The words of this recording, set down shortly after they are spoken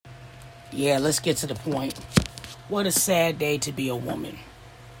Yeah, let's get to the point. What a sad day to be a woman.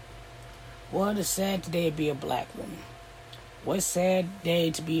 What a sad day to be a black woman. What a sad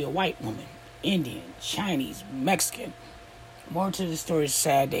day to be a white woman. Indian, Chinese, Mexican. More to the story, it's a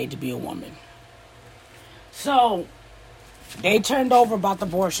sad day to be a woman. So, they turned over about the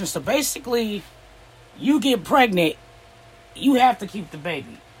abortion. So basically, you get pregnant, you have to keep the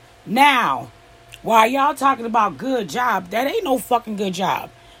baby. Now, while y'all talking about good job, that ain't no fucking good job.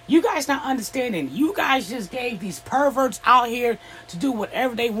 You guys not understanding. You guys just gave these perverts out here to do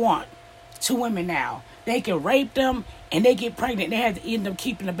whatever they want to women now. They can rape them and they get pregnant. They have to end up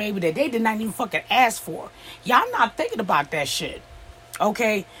keeping the baby that they did not even fucking ask for. Y'all not thinking about that shit.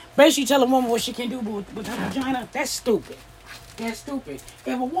 Okay? Basically tell a woman what she can do with her vagina. That's stupid. That's stupid.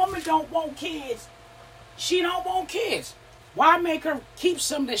 If a woman don't want kids, she don't want kids. Why make her keep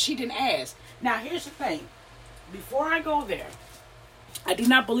something that she didn't ask? Now, here's the thing. Before I go there, I do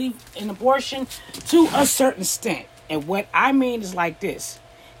not believe in abortion to a certain extent. And what I mean is like this.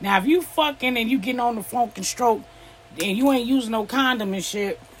 Now, if you fucking and you getting on the funkin' stroke and you ain't using no condom and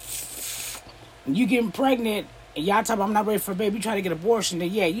shit, and you getting pregnant, and y'all talk about I'm not ready for a baby, you try to get abortion, then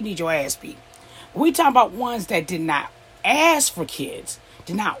yeah, you need your ass beat. We talking about ones that did not ask for kids,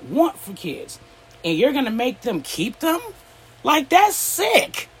 did not want for kids, and you're going to make them keep them? Like, that's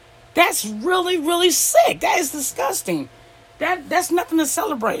sick. That's really, really sick. That is disgusting. That's nothing to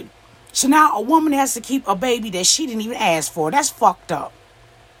celebrate. So now a woman has to keep a baby that she didn't even ask for. That's fucked up.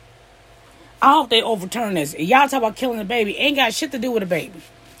 I hope they overturn this. Y'all talk about killing a baby. Ain't got shit to do with a baby.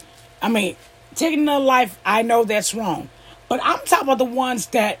 I mean, taking another life, I know that's wrong. But I'm talking about the ones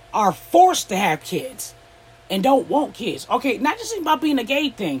that are forced to have kids and don't want kids. Okay, not just about being a gay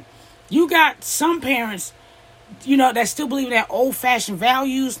thing. You got some parents, that still believe in that old-fashioned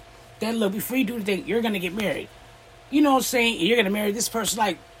values. That, look, before you do anything, you're going to get married. You know what I'm saying? You're going to marry this person.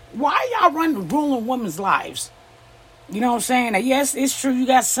 Like, why y'all ruling women's lives? You know what I'm saying? Now, yes, it's true. You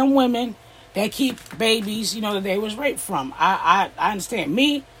got some women that keep babies, that they was raped from. I understand.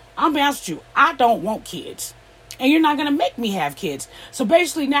 Me, I'm be honest with you. I don't want kids. And you're not going to make me have kids. So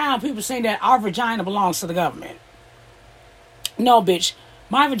basically now people saying that our vagina belongs to the government. No, bitch.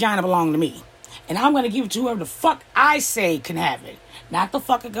 My vagina belongs to me. And I'm going to give it to whoever the fuck I say can have it. Not the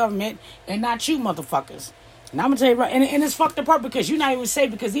fucking government and not you motherfuckers. And I'm going to tell you right, and it's fucked apart because you're not even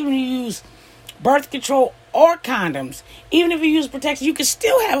safe, because even if you use birth control or condoms, even if you use protection, you can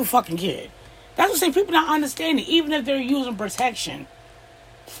still have a fucking kid. That's what I'm saying. People not understanding. Even if they're using protection,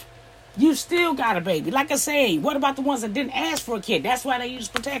 you still got a baby. Like I say, what about the ones that didn't ask for a kid? That's why they use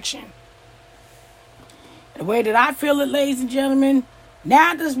protection. The way that I feel it, ladies and gentlemen,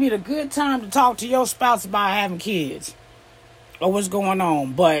 now this be the good time to talk to your spouse about having kids or what's going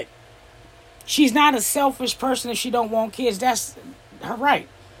on. But she's not a selfish person if she don't want kids. That's her right.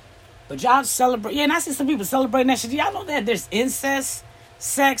 But y'all celebrate. Yeah, and I see some people celebrating that shit. Y'all know that there's incest,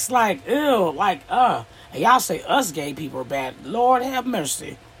 sex, like, ew, like, And y'all say us gay people are bad. Lord have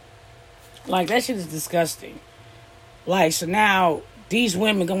mercy. Like, that shit is disgusting. Like, so now these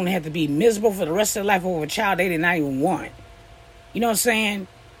women going to have to be miserable for the rest of their life over a child they did not even want. You know what I'm saying?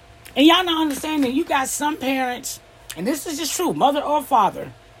 And y'all not understanding. You got some parents, and this is just true, mother or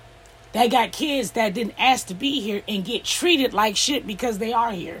father, that got kids that didn't ask to be here and get treated like shit because they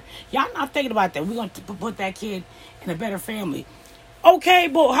are here. Y'all not thinking about that. We're going to put that kid in a better family. Okay,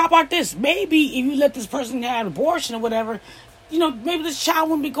 but how about this? Maybe if you let this person have an abortion or whatever, maybe this child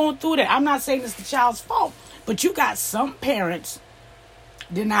wouldn't be going through that. I'm not saying it's the child's fault. But you got some parents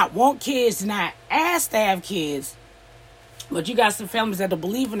did not want kids, did not ask to have kids. But you got some families that don't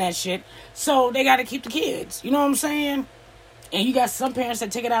believe in that shit. So they got to keep the kids. You know what I'm saying? And you got some parents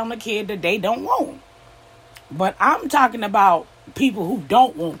that take it out on the kid that they don't want. But I'm talking about people who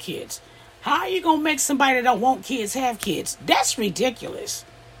don't want kids. How are you going to make somebody that don't want kids have kids? That's ridiculous.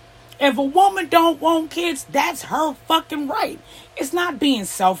 If a woman don't want kids, that's her fucking right. It's not being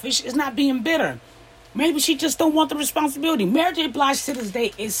selfish. It's not being bitter. Maybe she just don't want the responsibility. Mary J. Blige to this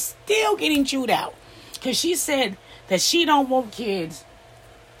day is still getting chewed out. Because she said that she don't want kids.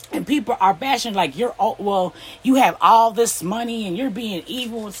 And people are bashing like, you have all this money and you're being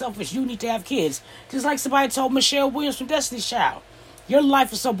evil and selfish. You need to have kids. Just like somebody told Michelle Williams from Destiny's Child. Your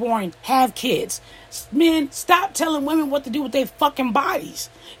life is so boring. Have kids. Men, stop telling women what to do with their fucking bodies.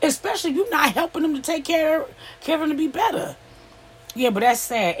 Especially if you're not helping them to take care of them to be better. Yeah, but that's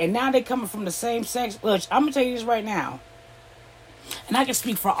sad. And now they coming from the same sex. Look, I'm going to tell you this right now. And I can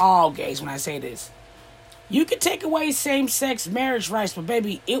speak for all gays when I say this. You can take away same-sex marriage rights, but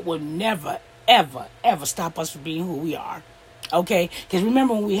baby, it will never, ever, ever stop us from being who we are. Okay? Because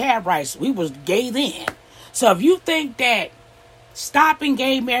remember when we had rights, we was gay then. So if you think that Stopping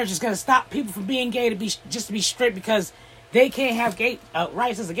gay marriage is going to stop people from being gay to be straight because they can't have gay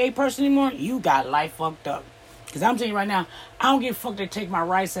rights as a gay person anymore. You got life fucked up. Because I'm telling you right now, I don't give a fuck to take my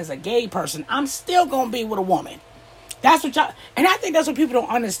rights as a gay person. I'm still going to be with a woman. That's what y'all... And I think that's what people don't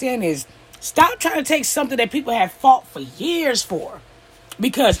understand is stop trying to take something that people have fought for years for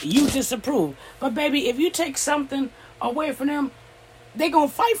because you disapprove. But baby, if you take something away from them, they're going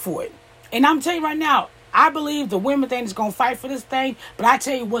to fight for it. And I'm telling you right now, I believe the women thing is going to fight for this thing. But I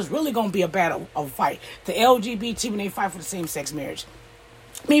tell you what's really going to be a battle of a fight. The LGBT when they fight for the same-sex marriage.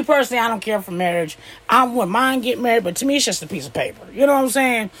 Me personally, I don't care for marriage. I wouldn't mind getting married, but to me, it's just a piece of paper. You know what I'm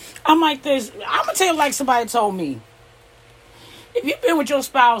saying? I'm like this. I'm going to tell you like somebody told me. If you've been with your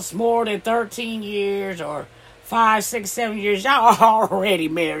spouse more than 13 years or 5, 6, 7 years, y'all are already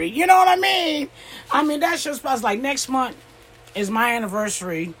married. You know what I mean? I mean, that's your spouse. Like next month is my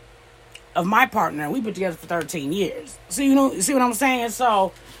anniversary of my partner. We've been together for 13 years. So, you see what I'm saying?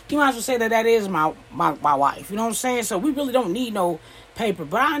 So, you might as well say that is my wife. You know what I'm saying? So, we really don't need no paper.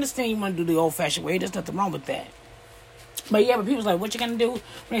 But I understand you want to do the old-fashioned way. There's nothing wrong with that. But yeah, but people's like, what you gonna do when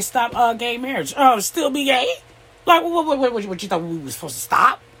they stop gay marriage? Still be gay? Like, what you thought we were supposed to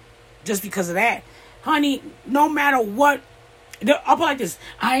stop? Just because of that? Honey, no matter what, I'll put it like this.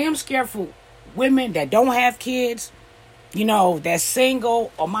 I am scared for women that don't have kids, that's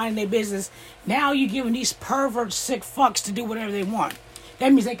single or minding their business. Now you're giving these pervert sick fucks to do whatever they want.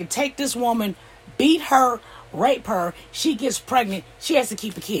 That means they can take this woman, beat her, rape her, she gets pregnant, she has to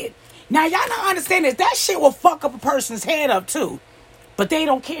keep a kid. Now y'all don't understand this. That shit will fuck up a person's head up too. But they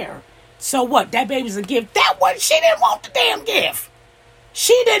don't care. So what? That baby's a gift. She didn't want the damn gift.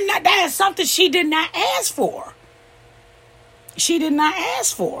 That is something she did not ask for. She did not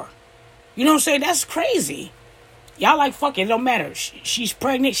ask for. You know what I'm saying? That's crazy. Y'all like, fuck it don't matter. She's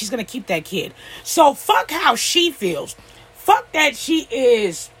pregnant. She's going to keep that kid. So fuck how she feels. Fuck that she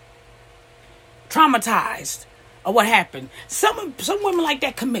is traumatized or what happened. Some women like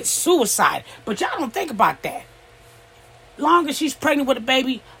that commit suicide. But y'all don't think about that. Long as she's pregnant with a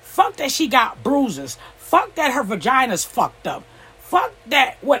baby, fuck that she got bruises. Fuck that her vagina's fucked up. Fuck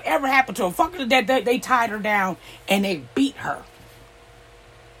that whatever happened to her. Fuck that they tied her down and they beat her.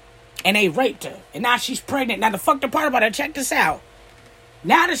 And they raped her. And now she's pregnant. Now the fucked up part about her, check this out.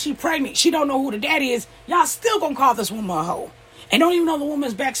 Now that she's pregnant, she don't know who the daddy is. Y'all still gonna call this woman a hoe. And don't even know the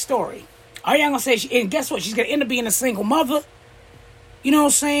woman's backstory. All y'all gonna say, and guess what? She's gonna end up being a single mother. You know what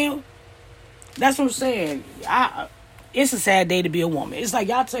I'm saying? That's what I'm saying. It's a sad day to be a woman. It's like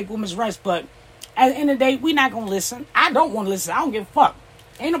y'all take women's rights, but at the end of the day, we not gonna listen. I don't want to listen. I don't give a fuck.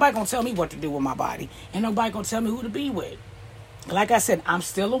 Ain't nobody gonna tell me what to do with my body. Ain't nobody gonna tell me who to be with. Like I said, I'm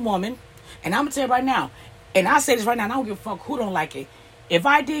still a woman. And I'm gonna tell you right now, and I say this right now, and I don't give a fuck who don't like it. If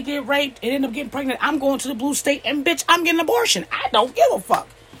I did get raped and end up getting pregnant, I'm going to the blue state and bitch, I'm getting an abortion. I don't give a fuck.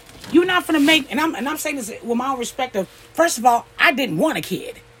 You're not gonna make, and I'm saying this with my own respect of, first of all, I didn't want a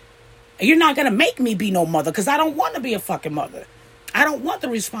kid. And you're not gonna make me be no mother, because I don't want to be a fucking mother. I don't want the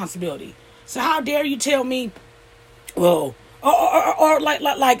responsibility. So how dare you tell me, well, or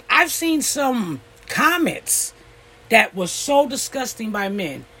like I've seen some comments that was so disgusting by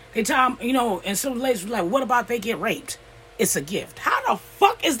men. They tell them, and some ladies were like, what about they get raped? It's a gift. How the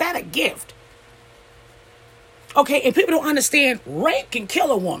fuck is that a gift? Okay, and people don't understand, rape can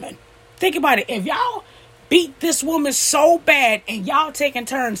kill a woman. Think about it. If y'all beat this woman so bad and y'all taking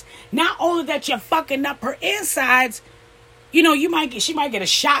turns, not only that you're fucking up her insides, she might get a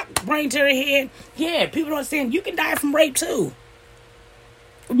shot, brain to her head. Yeah, people don't understand, you can die from rape too.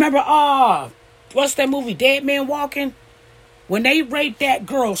 Remember, what's that movie, Dead Man Walking? When they raped that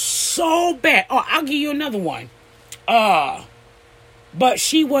girl so bad. Oh, I'll give you another one. But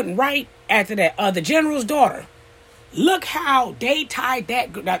she wasn't right after that. The general's daughter. Look how they tied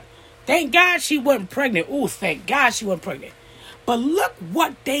that girl. Thank God she wasn't pregnant. Ooh, thank God she wasn't pregnant. But look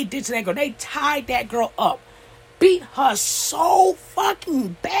what they did to that girl. They tied that girl up. Beat her so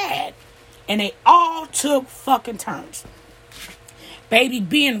fucking bad. And they all took fucking turns. Baby,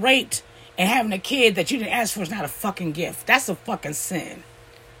 being raped and having a kid that you didn't ask for is not a fucking gift. That's a fucking sin.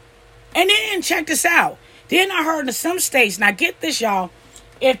 And then, check this out. Then I heard in some states, now get this, y'all.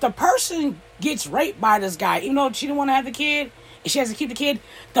 If the person gets raped by this guy, even though she didn't want to have the kid, and she has to keep the kid,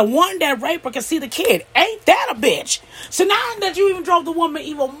 the one that raped her can see the kid. Ain't that a bitch? So now that you even drove the woman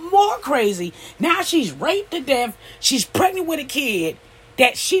even more crazy, now she's raped to death, she's pregnant with a kid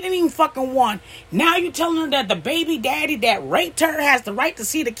that she didn't even fucking want. Now you telling her that the baby daddy that raped her has the right to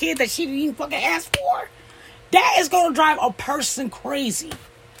see the kid that she didn't even fucking ask for? That is going to drive a person crazy.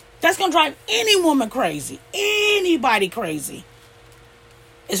 That's going to drive any woman crazy. Anybody crazy.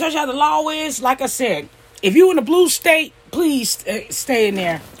 Especially how the law is, like I said, if you in the blue state, please stay in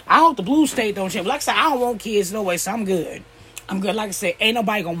there. I hope the blue state don't change. But like I said, I don't want kids no way, so I'm good. I'm good. Like I said, ain't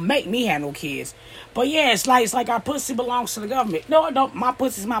nobody gonna make me have no kids. But yeah, it's like our pussy belongs to the government. No, it don't. My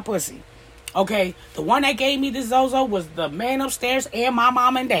pussy's my pussy. Okay, the one that gave me this Zozo was the man upstairs and my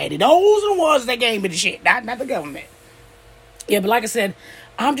mom and daddy. Those are the ones that gave me the shit, not the government. Yeah, but like I said,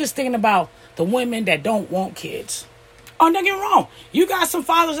 I'm just thinking about the women that don't want kids. Oh, don't get me wrong. You got some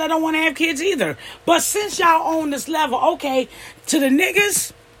fathers that don't want to have kids either. But since y'all on this level, okay, to the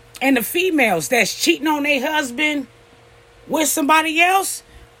niggas and the females that's cheating on their husband with somebody else,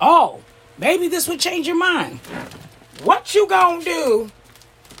 oh, maybe this would change your mind. What you gonna do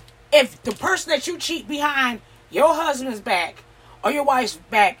if the person that you cheat behind your husband's back or your wife's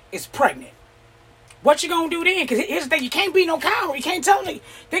back is pregnant? What you gonna do then? Because here's the thing, you can't be no coward. You can't tell them.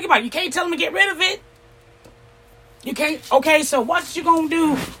 Think about it. You can't tell them to get rid of it. You can't. Okay, so what you gonna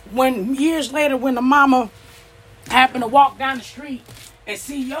do when years later, when the mama happen to walk down the street and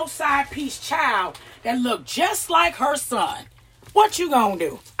see your side piece child that look just like her son? What you gonna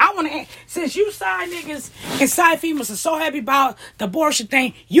do? I want to, since you side niggas and side females are so happy about the abortion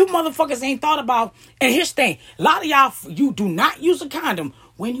thing, you motherfuckers ain't thought about. And here's the thing, a lot of y'all, you do not use a condom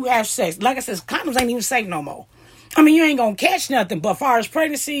when you have sex. Like I said, condoms ain't even safe no more. I mean, you ain't gonna catch nothing, but as far as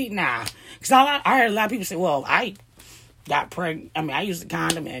pregnancy, nah. Because I heard a lot of people say, well, I got pregnant. I mean, I used the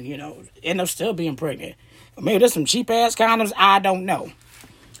condom and, end up still being pregnant. Maybe there's some cheap-ass condoms, I don't know.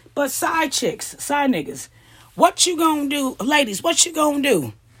 But side chicks, side niggas, what you gonna do, ladies, what you gonna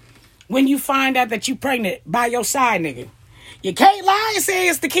do when you find out that you pregnant by your side nigga? You can't lie and say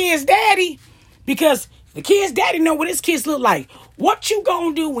it's the kid's daddy, because the kid's daddy know what his kids look like. What you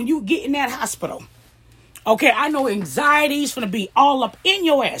gonna do when you get in that hospital? Okay, I know anxiety's gonna be all up in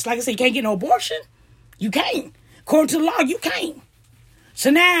your ass. Like I said, you can't get no abortion. You can't. According to the law, you can't. So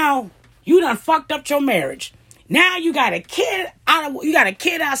now you done fucked up your marriage. Now you got a kid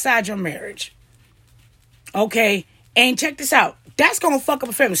outside your marriage. Okay, and check this out. That's gonna fuck up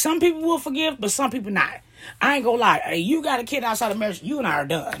a family. Some people will forgive, but some people not. I ain't gonna lie. Hey, you got a kid outside of marriage, you and I are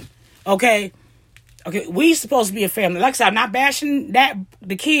done. Okay, we supposed to be a family. Like I said, I'm not bashing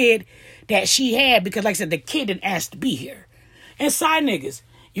the kid that she had, because like I said, the kid didn't ask to be here. And side niggas,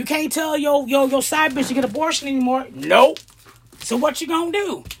 you can't tell your side bitch to get abortion anymore. Nope. So what you gonna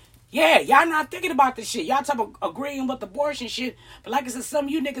do? Yeah, y'all not thinking about this shit. Y'all talk about agreeing with abortion shit. But like I said, some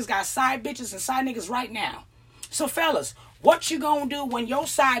of you niggas got side bitches and side niggas right now. So fellas, what you gonna do when your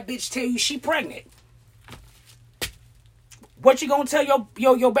side bitch tell you she pregnant? What you gonna tell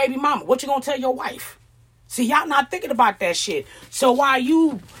your baby mama? What you gonna tell your wife? See, y'all not thinking about that shit. So while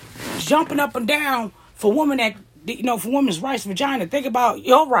you jumping up and down for women that, for women's rights, vagina, think about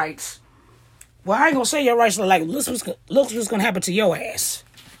your rights. Well, I ain't gonna say your rights, like, look what's gonna happen to your ass.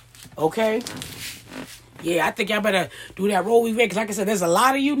 Okay? Yeah, I think y'all better do that Roe v. Wade, because like I said, there's a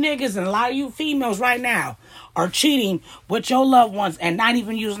lot of you niggas and a lot of you females right now are cheating with your loved ones and not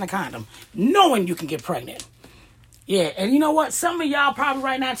even using a condom, knowing you can get pregnant. Yeah, and you know what? Some of y'all probably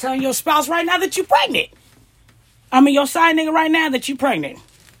right now telling your spouse right now that you're pregnant. I mean, your side nigga right now that you're pregnant.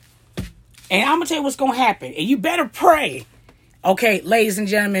 And I'm going to tell you what's going to happen. And you better pray. Okay, ladies and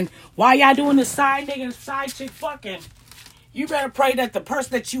gentlemen, while y'all doing this side nigga and side chick fucking, you better pray that the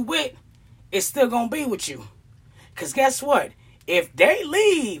person that you with is still going to be with you. Because guess what? If they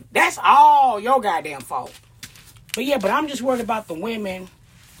leave, that's all your goddamn fault. But I'm just worried about the women.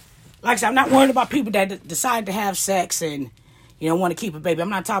 Like I said, I'm not worried about people that decide to have sex and, want to keep a baby. I'm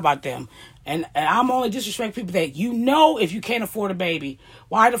not talking about them. And I'm only disrespecting people that if you can't afford a baby,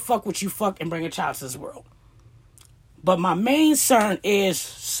 why the fuck would you fuck and bring a child to this world? But my main concern is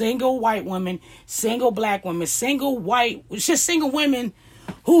single white women, single black women, single women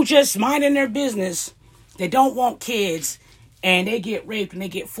who just minding their business. They don't want kids, and they get raped and they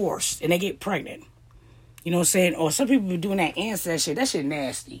get forced and they get pregnant. You know what I'm saying? Or some people be doing that ancestor shit. That shit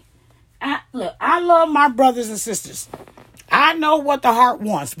nasty. I love my brothers and sisters. I know what the heart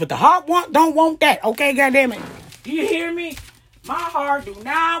wants, but the heart don't want that. Okay, goddamn it. Do you hear me? My heart do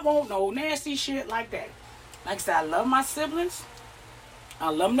not want no nasty shit like that. Like I said, I love my siblings. I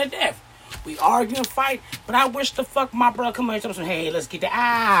love them to death. We argue and fight, but I wish the fuck my brother come here and say, hey, let's get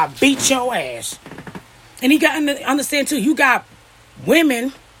that. Beat your ass. And you got to understand, too, you got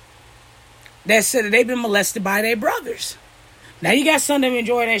women that said that they've been molested by their brothers. Now, you got some that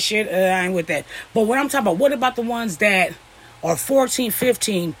enjoy that shit. I ain't with that. But what I'm talking about, what about the ones that are 14,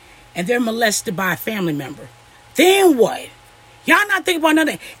 15, and they're molested by a family member? Then what? Y'all not thinking about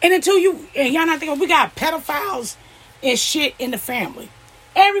nothing. And y'all not thinking, we got pedophiles and shit in the family.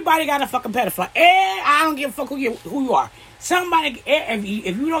 Everybody got a fucking pedophile. I don't give a fuck who you are. Somebody,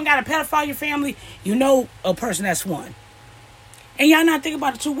 if you don't got a pedophile in your family, you know a person that's one. And y'all not thinking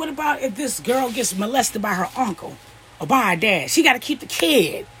about it too. What about if this girl gets molested by her uncle or by her dad? She got to keep the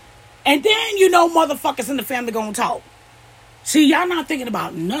kid. And then, motherfuckers in the family gonna talk. See, y'all not thinking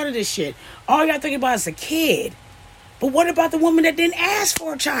about none of this shit. All y'all thinking about is a kid. But what about the woman that didn't ask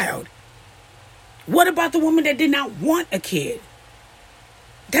for a child? What about the woman that did not want a kid?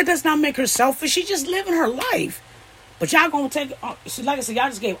 That does not make her selfish. She's just living her life. But y'all gonna take, like I said, y'all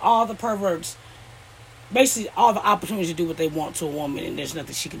just gave all the perverts basically all the opportunities to do what they want to a woman, and there's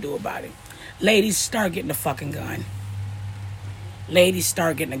nothing she can do about it. Ladies, start getting a fucking gun. Ladies,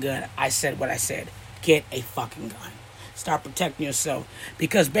 start getting a gun. I said what I said. Get a fucking gun. Start protecting yourself.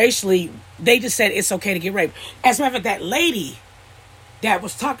 Because basically, they just said it's okay to get raped. As a matter of fact, that lady that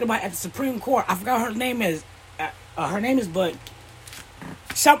was talking about at the Supreme Court, I forgot her name is, but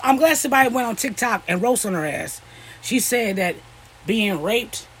I'm glad somebody went on TikTok and roasted on her ass. She said that being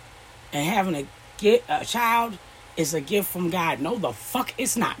raped and having a child is a gift from God. No, the fuck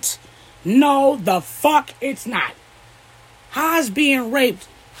it's not. No, the fuck it's not. How is being raped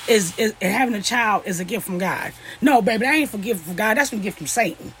is having a child is a gift from God? No, baby, that ain't a gift from God. That's a gift from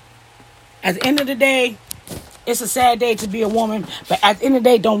Satan. At the end of the day, it's a sad day to be a woman, but at the end of the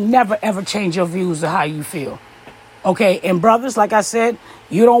day, don't never ever change your views of how you feel. Okay, and brothers, like I said,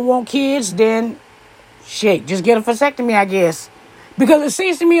 you don't want kids, then shit, just get a vasectomy, I guess. Because it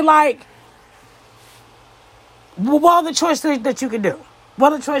seems to me like, what other choice that you can do?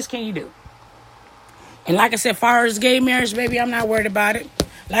 What other choice can you do? And like I said, as far as gay marriage, baby, I'm not worried about it.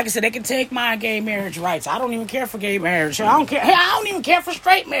 Like I said, they can take my gay marriage rights. I don't even care for gay marriage. I don't care. Hey, I don't even care for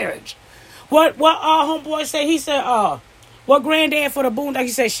straight marriage. What homeboy said? He said, what granddad for the Boondocks? He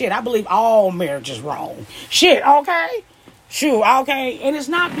said, shit, I believe all marriage is wrong. Shit, okay? Shoot, okay? And it's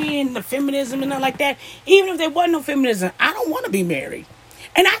not being the feminism and nothing like that. Even if there wasn't no feminism, I don't want to be married.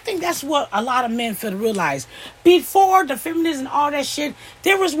 And I think that's what a lot of men fail to realize. Before the feminism and all that shit,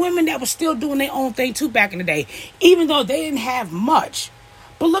 there was women that were still doing their own thing too back in the day. Even though they didn't have much.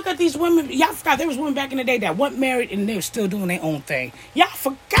 But look at these women. Y'all forgot there was women back in the day that weren't married and they were still doing their own thing. Y'all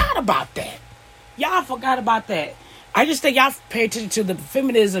forgot about that. Y'all forgot about that. I just think y'all pay attention to the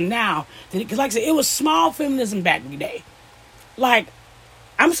feminism now. Because like I said, it was small feminism back in the day. Like,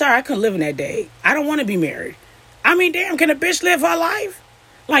 I'm sorry, I couldn't live in that day. I don't want to be married. I mean, damn, can a bitch live her life?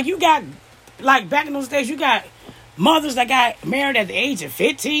 Like, you got, like, back in those days, you got mothers that got married at the age of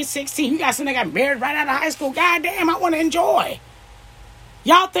 15, 16. You got some that got married right out of high school. God damn, I want to enjoy.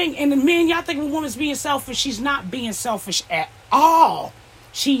 Y'all think, and the men, y'all think a woman's being selfish. She's not being selfish at all.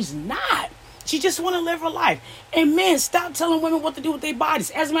 She's not. She just want to live her life. And men, stop telling women what to do with their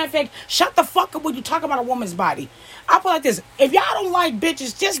bodies. As a matter of fact, shut the fuck up when you talk about a woman's body. I put it like this. If y'all don't like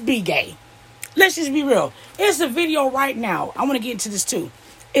bitches, just be gay. Let's just be real. It's a video right now. I want to get into this too.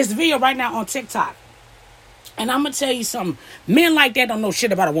 It's a video right now on TikTok. And I'm going to tell you something. Men like that don't know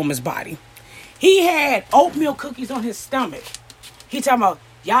shit about a woman's body. He had oatmeal cookies on his stomach. He talking about,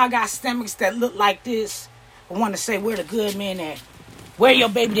 y'all got stomachs that look like this. I want to say, where the good men at? Where your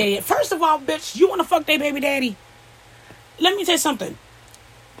baby daddy at? First of all, bitch, you want to fuck their baby daddy? Let me tell you something.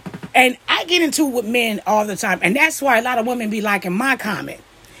 And I get into it with men all the time. And that's why a lot of women be liking my comment.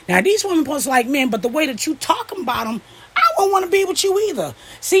 Now, these women supposed to like men, but the way that you talking about them, I won't want to be with you either.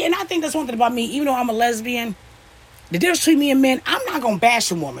 See, and I think that's one thing about me. Even though I'm a lesbian, the difference between me and men, I'm not going to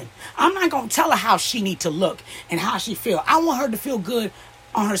bash a woman. I'm not going to tell her how she need to look and how she feel. I want her to feel good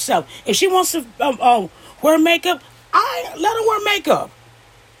on herself. If she wants to wear makeup, let her wear makeup.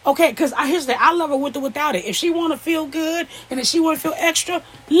 Okay, because here's the thing. I love her with or without it. If she want to feel good and if she want to feel extra,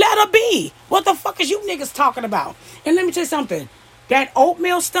 let her be. What the fuck is you niggas talking about? And let me tell you something. That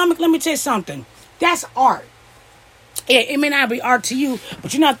oatmeal stomach, let me tell you something. That's art. It may not be art to you,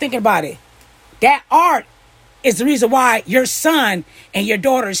 but you're not thinking about it. That art is the reason why your son and your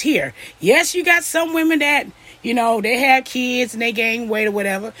daughter's here. Yes, you got some women that, they have kids and they gain weight or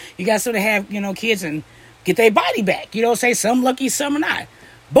whatever. You got some that have, kids and get their body back. Say some lucky, some are not.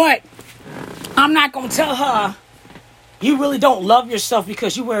 But I'm not going to tell her you really don't love yourself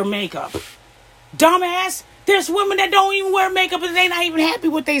because you wear makeup. Dumbass. There's women that don't even wear makeup and they not even happy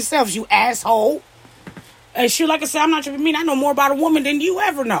with themselves, you asshole. And shit, like I said, I'm not trying to mean I know more about a woman than you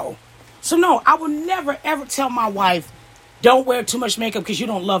ever know. So no, I would never ever tell my wife, don't wear too much makeup because you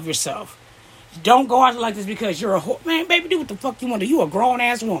don't love yourself. Don't go out like this because you're a whore. Man, baby, do what the fuck you want to do. You a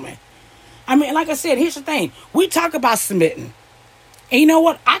grown-ass woman. I mean, like I said, here's the thing. We talk about submitting. And you know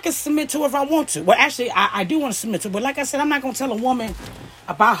what? I can submit to her if I want to. Well, actually, I do want to submit to her. But like I said, I'm not going to tell a woman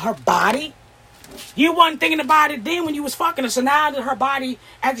about her body. You wasn't thinking about it then when you was fucking her. So now that her body,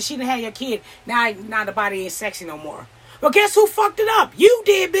 after she done had your kid, now the body ain't sexy no more. Well, guess who fucked it up? You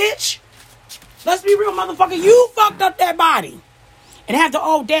did, bitch. Let's be real, motherfucker. You fucked up that body. and have the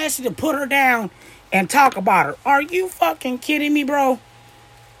audacity to put her down and talk about her. Are you fucking kidding me, bro?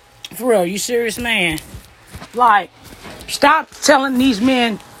 For real, you serious, man? Like, stop telling these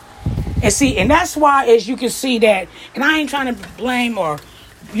men. And see, and that's why, as you can see that, and I ain't trying to blame or,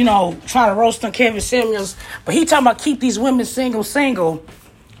 try to roast on Kevin Samuels, but he talking about keep these women single.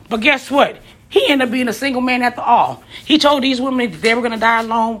 But guess what? He ended up being a single man after all. He told these women that they were going to die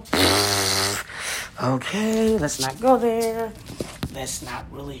alone. Okay, let's not go there. Let's not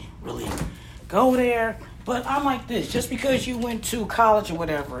really go there. But I'm like this. Just because you went to college or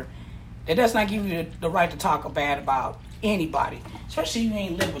whatever, it does not give you the right to talk bad about anybody. Especially if you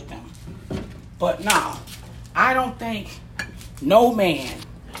ain't live with them. But no, I don't think no man.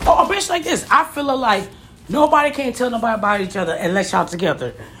 Oh, a bitch like this. I feel like nobody can't tell nobody about each other unless y'all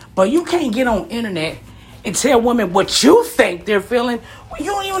together. But you can't get on internet and tell women what you think they're feeling when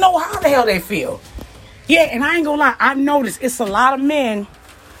you don't even know how the hell they feel. Yeah, and I ain't gonna lie. I noticed it's a lot of men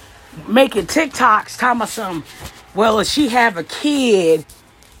making TikToks talking about something. Well, if she have a kid,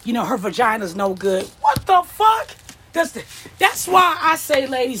 her vagina's no good. What the fuck? That's why I say,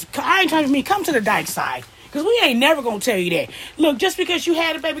 ladies, I ain't trying to come to the dyke side. Because we ain't never going to tell you that. Look, just because you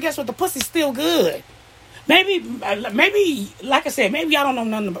had a baby, guess what? The pussy's still good. Maybe, like I said, maybe y'all don't know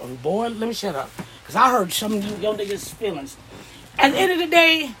nothing about. Boy, let me shut up. Because I heard some of you young niggas' feelings. At the end of the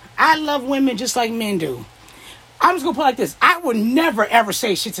day, I love women just like men do. I'm just going to put it like this. I would never, ever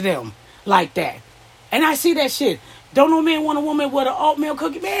say shit to them like that. And I see that shit. Don't no man want a woman with an oatmeal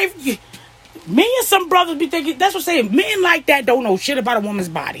cookie? Man, me and some brothers be thinking, that's what I'm saying. Men like that don't know shit about a woman's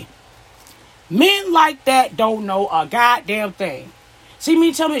body. Men like that don't know a goddamn thing. See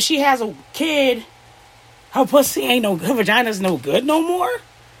me tell me she has a kid, her pussy ain't no, her vagina's no good no more.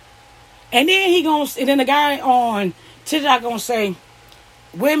 And then the guy on TikTok gonna say,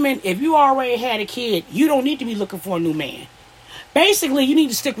 women, if you already had a kid, you don't need to be looking for a new man. Basically, you need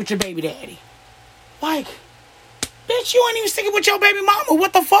to stick with your baby daddy. Like, bitch, you ain't even sticking with your baby mama.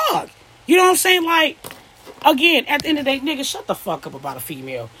 What the fuck? You know what I'm saying? Like, again, at the end of the day, niggas, shut the fuck up about a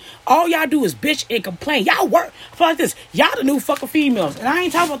female. All y'all do is bitch and complain. Y'all work like this. Y'all the new fucking females. And I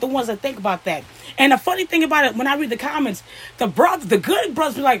ain't talking about the ones that think about that. And the funny thing about it, when I read the comments, the good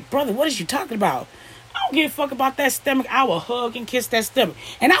brothers be like, brother, what is you talking about? I don't give a fuck about that stomach. I will hug and kiss that stomach.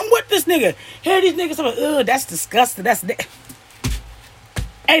 And I'm with this nigga. Here these niggas are like, ugh, that's disgusting.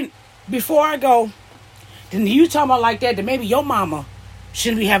 And before I go, then you talking about like that, then maybe your mama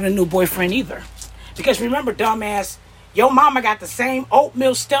shouldn't be having a new boyfriend either. Because remember, dumbass, your mama got the same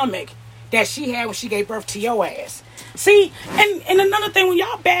oatmeal stomach that she had when she gave birth to your ass. See, and another thing, when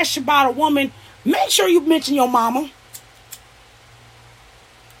y'all bash about a woman, make sure you mention your mama.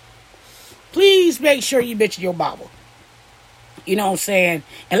 Please make sure you mention your mama. You know what I'm saying?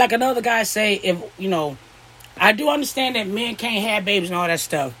 And like another guy say, if, I do understand that men can't have babies and all that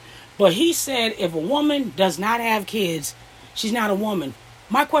stuff. But he said if a woman does not have kids, she's not a woman.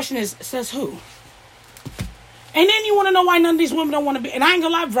 My question is, says who? And then you want to know why none of these women don't want to be. And I ain't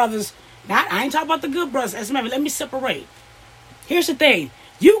gonna lie, brothers. I ain't talking about the good brothers. As a matter, let me separate. Here's the thing.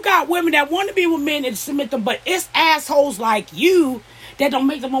 You got women that want to be with men and submit them, but it's assholes like you that don't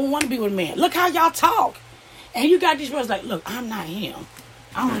make them want to be with men. Look how y'all talk. And you got these brothers like, look, I'm not him.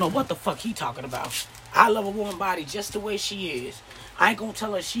 I don't know what the fuck he talking about. I love a woman body just the way she is. I ain't gonna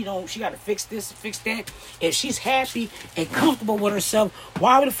tell her she gotta fix this, fix that. If she's happy and comfortable with herself,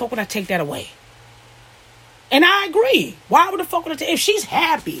 why would the fuck would I take that away? And I agree. Why would the fuck would I take, if she's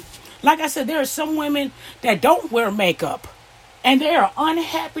happy? Like I said, there are some women that don't wear makeup. And they are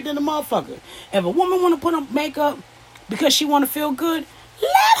unhappy than the motherfucker. If a woman want to put on makeup because she want to feel good,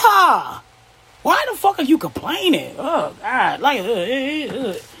 let her. Why the fuck are you complaining? Oh, God.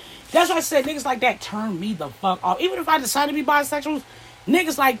 That's why I said niggas like that turn me the fuck off. Even if I decide to be bisexual,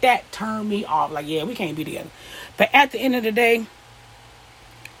 niggas like that turn me off. Like, yeah, we can't be together. But at the end of the day,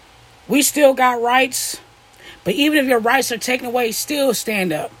 we still got rights. But even if your rights are taken away, still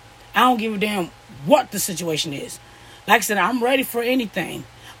stand up. I don't give a damn what the situation is. Like I said, I'm ready for anything.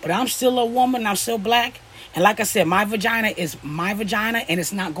 But I'm still a woman. I'm still black. And like I said, my vagina is my vagina. And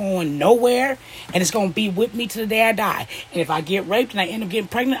it's not going nowhere. And it's going to be with me to the day I die. And if I get raped and I end up getting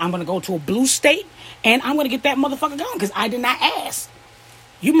pregnant, I'm going to go to a blue state. And I'm going to get that motherfucker gone. Because I did not ask.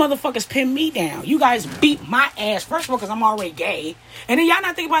 You motherfuckers pinned me down. You guys beat my ass. First of all, because I'm already gay. And then y'all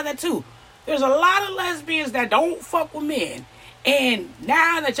not thinking about that too. There's a lot of lesbians that don't fuck with men. And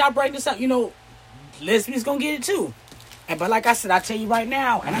now that y'all bring this up, lesbians going to get it too. But like I said, I tell you right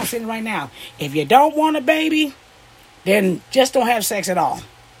now, and I'm saying right now, if you don't want a baby, then just don't have sex at all.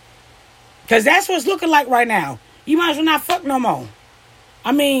 Because that's what it's looking like right now. You might as well not fuck no more.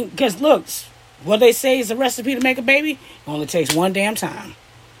 I mean, because look, What they say is a recipe to make a baby. It only takes one damn time.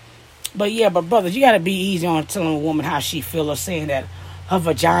 But yeah, but brothers, you gotta be easy on telling a woman how she feel or saying that her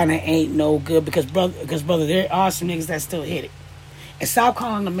vagina ain't no good because brother, there are some niggas that still hit it. And stop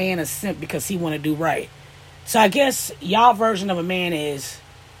calling a man a simp because he want to do right. So I guess y'all version of a man is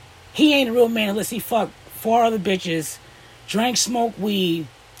he ain't a real man unless he fucked 4 other bitches, drank, smoked weed.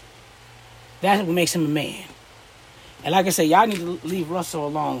 That's what makes him a man. And like I said, y'all need to leave Russell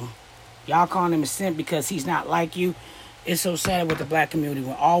alone. Y'all calling him a simp because he's not like you. It's so sad with the black community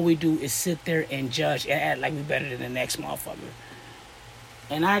when all we do is sit there and judge and act like we better than the next motherfucker.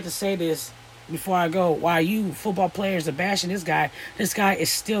 And I have to say this before I go. While you football players are bashing this guy is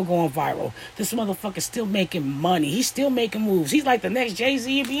still going viral. This motherfucker's still making money. He's still making moves. He's like the next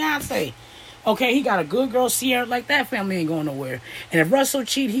Jay-Z and Beyonce. Okay, he got a good girl, Sierra. Like, that family ain't going nowhere. And if Russell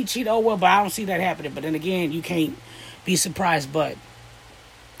cheat, he cheat. Oh, well, but I don't see that happening. But then again, you can't be surprised. But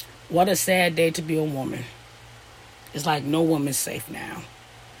what a sad day to be a woman. It's like no woman's safe now.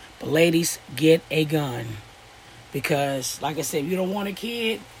 But ladies, get a gun. Because, like I said, if you don't want a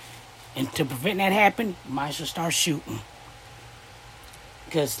kid, and to prevent that happening, you might as well start shooting.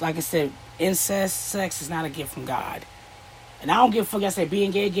 Because, like I said, incest, sex is not a gift from God. And I don't give a fuck. I say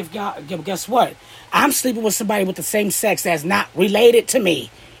being gay, gift God. Guess what? I'm sleeping with somebody with the same sex that's not related to me.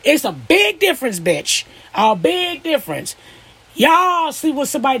 It's a big difference, bitch. A big difference. Y'all sleep with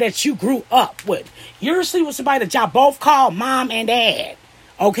somebody that you grew up with. You're sleeping with somebody that y'all both call mom and dad.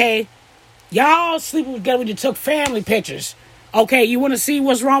 Okay? Y'all sleeping together when you took family pictures. Okay, you want to see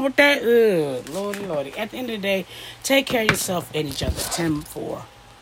what's wrong with that? Ugh, Lordy. At the end of the day, take care of yourself and each other. 10-4.